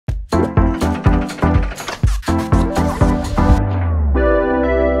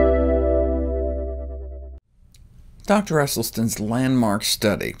Dr. Esselstyn's landmark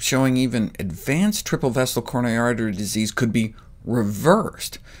study showing even advanced triple vessel coronary artery disease could be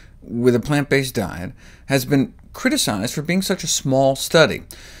reversed with a plant-based diet has been criticized for being such a small study.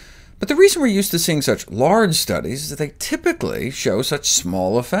 But the reason we're used to seeing such large studies is that they typically show such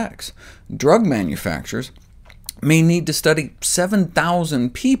small effects. Drug manufacturers may need to study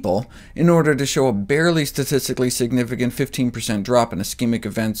 7,000 people in order to show a barely statistically significant 15% drop in ischemic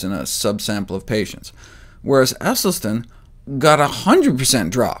events in a subsample of patients, whereas Esselstyn got a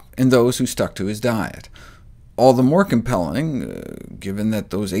 100% drop in those who stuck to his diet. All the more compelling, given that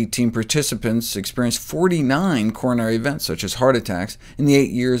those 18 participants experienced 49 coronary events, such as heart attacks, in the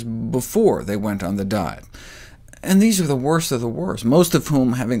 8 years before they went on the diet. And these are the worst of the worst, most of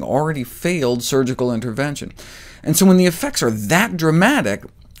whom having already failed surgical intervention. And so when the effects are that dramatic,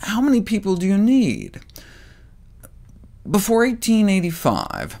 how many people do you need? Before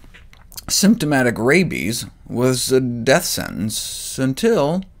 1885, symptomatic rabies was a death sentence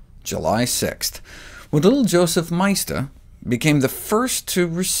until July 6th, when little Joseph Meister became the first to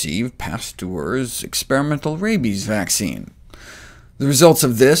receive Pasteur's experimental rabies vaccine. The results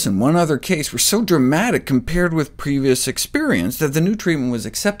of this and one other case were so dramatic compared with previous experience that the new treatment was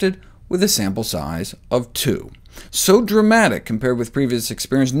accepted with a sample size of 2. So dramatic compared with previous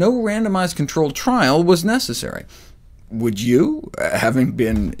experience, no randomized controlled trial was necessary. Would you, having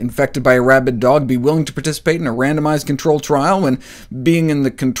been infected by a rabid dog, be willing to participate in a randomized controlled trial when being in the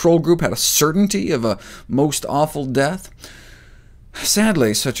control group had a certainty of a most awful death?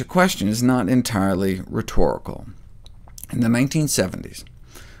 Sadly, such a question is not entirely rhetorical. In the 1970s,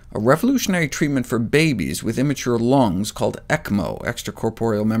 a revolutionary treatment for babies with immature lungs called ECMO,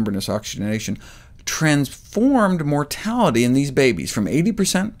 extracorporeal membranous oxygenation, transformed mortality in these babies from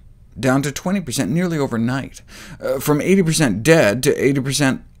 80% down to 20% nearly overnight, from 80% dead to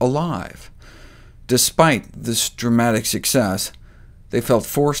 80% alive. Despite this dramatic success, they felt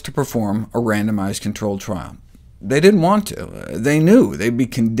forced to perform a randomized controlled trial. They didn't want to. They knew they'd be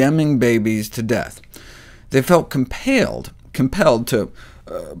condemning babies to death. They felt compelled to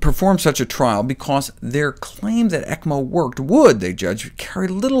perform such a trial because their claim that ECMO worked would, they judged, carry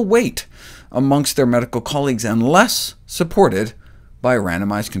little weight amongst their medical colleagues unless supported by a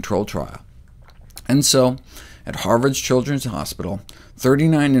randomized controlled trial. And so, at Harvard's Children's Hospital,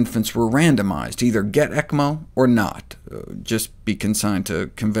 39 infants were randomized to either get ECMO or not, just be consigned to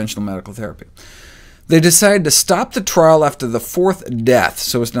conventional medical therapy. They decided to stop the trial after the 4th death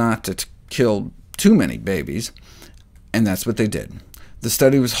so as not to kill too many babies, and that's what they did. The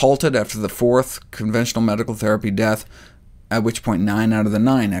study was halted after the 4th conventional medical therapy death, at which point 9 out of the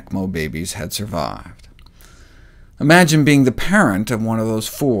 9 ECMO babies had survived. Imagine being the parent of one of those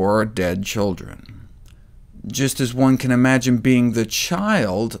 4 dead children, just as one can imagine being the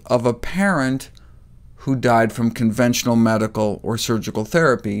child of a parent who died from conventional medical or surgical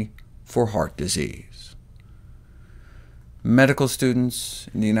therapy for heart disease. Medical students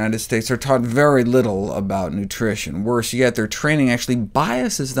in the United States are taught very little about nutrition. Worse yet, their training actually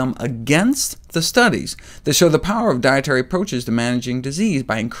biases them against the studies that show the power of dietary approaches to managing disease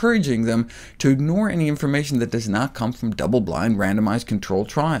by encouraging them to ignore any information that does not come from double-blind, randomized controlled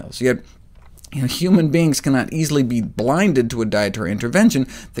trials. Yet, human beings cannot easily be blinded to a dietary intervention.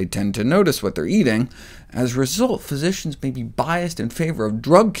 They tend to notice what they're eating. As a result, physicians may be biased in favor of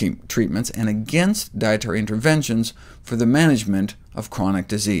drug treatments and against dietary interventions for the management of chronic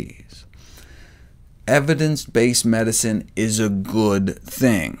disease. Evidence-based medicine is a good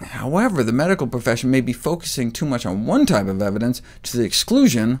thing. However, the medical profession may be focusing too much on one type of evidence to the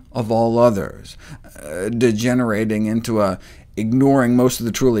exclusion of all others, degenerating into ignoring most of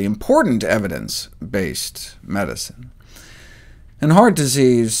the truly important evidence-based medicine. And heart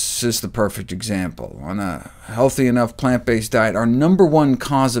disease is the perfect example. On a healthy enough plant-based diet, our #1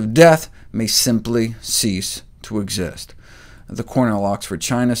 cause of death may simply cease to exist. The Cornell Oxford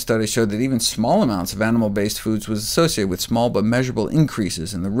China study showed that even small amounts of animal-based foods was associated with small but measurable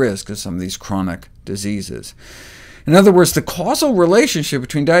increases in the risk of some of these chronic diseases. In other words, the causal relationship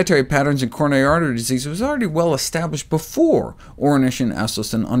between dietary patterns and coronary artery disease was already well established before Ornish and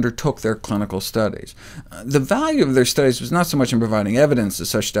Esselstyn undertook their clinical studies. The value of their studies was not so much in providing evidence that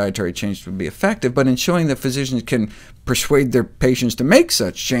such dietary changes would be effective, but in showing that physicians can persuade their patients to make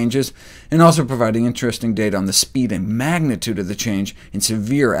such changes, and also providing interesting data on the speed and magnitude of the change in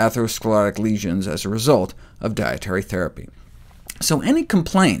severe atherosclerotic lesions as a result of dietary therapy. So any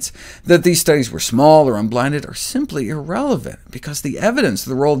complaints that these studies were small or unblinded are simply irrelevant, because the evidence of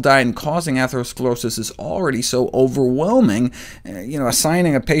the role of diet in causing atherosclerosis is already so overwhelming.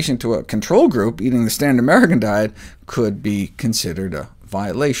 Assigning a patient to a control group eating the standard American diet could be considered a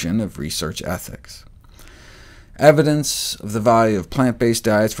violation of research ethics. Evidence of the value of plant-based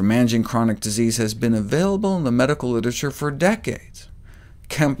diets for managing chronic disease has been available in the medical literature for decades.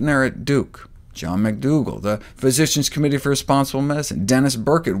 Kempner at Duke, John McDougall, the Physicians Committee for Responsible Medicine, Dennis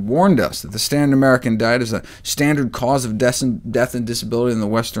Burkitt warned us that the standard American diet is a standard cause of death and disability in the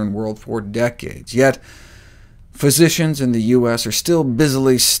Western world for decades. Yet, physicians in the U.S. are still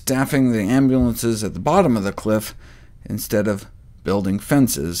busily staffing the ambulances at the bottom of the cliff instead of building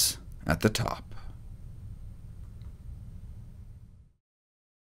fences at the top.